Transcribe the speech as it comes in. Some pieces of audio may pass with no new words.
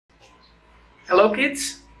Hello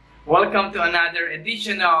kids! Welcome to another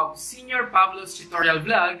edition of Señor Pablo's tutorial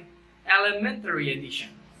vlog, Elementary Edition.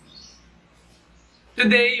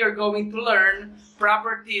 Today you're going to learn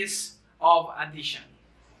properties of addition.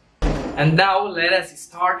 And now let us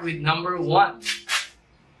start with number 1.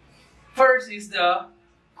 First is the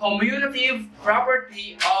commutative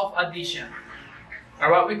property of addition, or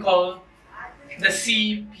what we call the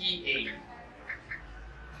CPA.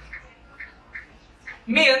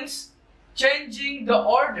 Means changing the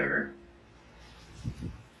order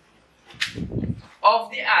of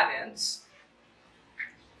the addends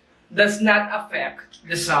does not affect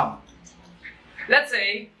the sum. Let's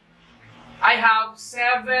say I have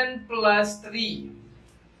 7 plus 3.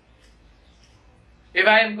 If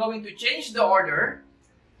I am going to change the order,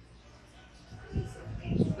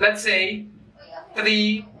 let's say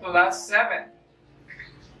 3 plus 7,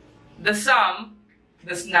 the sum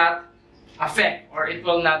does not affect, or it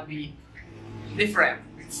will not be different.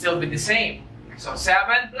 It will still be the same. So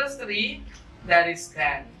 7 plus 3, that is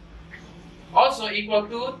 10. Also equal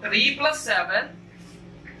to 3 plus 7,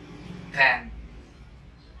 10.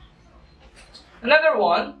 Another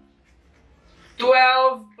one,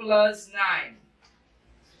 12 plus 9.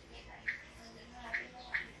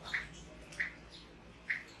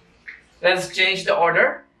 Let's change the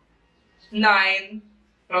order. 9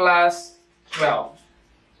 plus 12.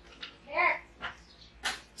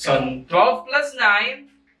 So 12 plus 9,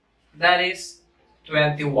 that is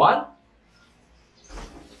 21.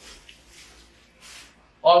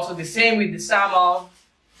 Also the same with the sum of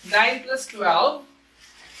 9 plus 12,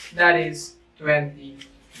 that is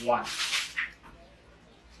 21.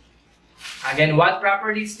 Again, what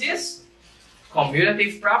property is this?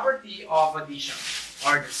 Commutative property of addition,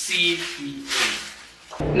 or the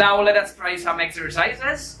CPA. Now let us try some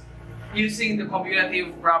exercises using the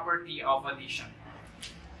commutative property of addition.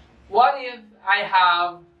 What if I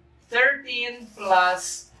have 13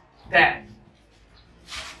 plus 10?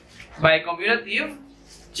 By commutative,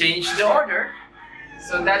 change the order.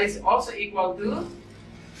 So that is also equal to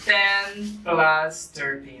 10 plus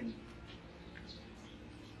 13.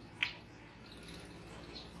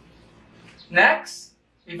 Next,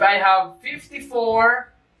 if I have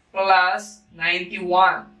 54 plus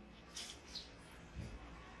 91.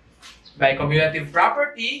 By commutative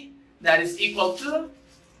property, that is equal to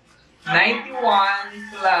 91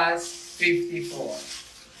 plus 54.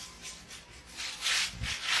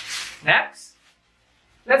 Next,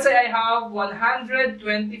 let's say I have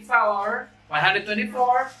 124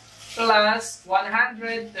 plus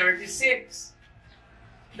 136.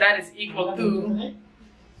 That is equal to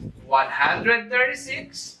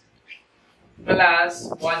 136 plus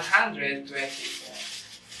 124.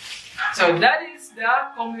 So that is the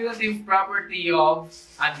commutative property of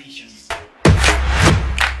addition.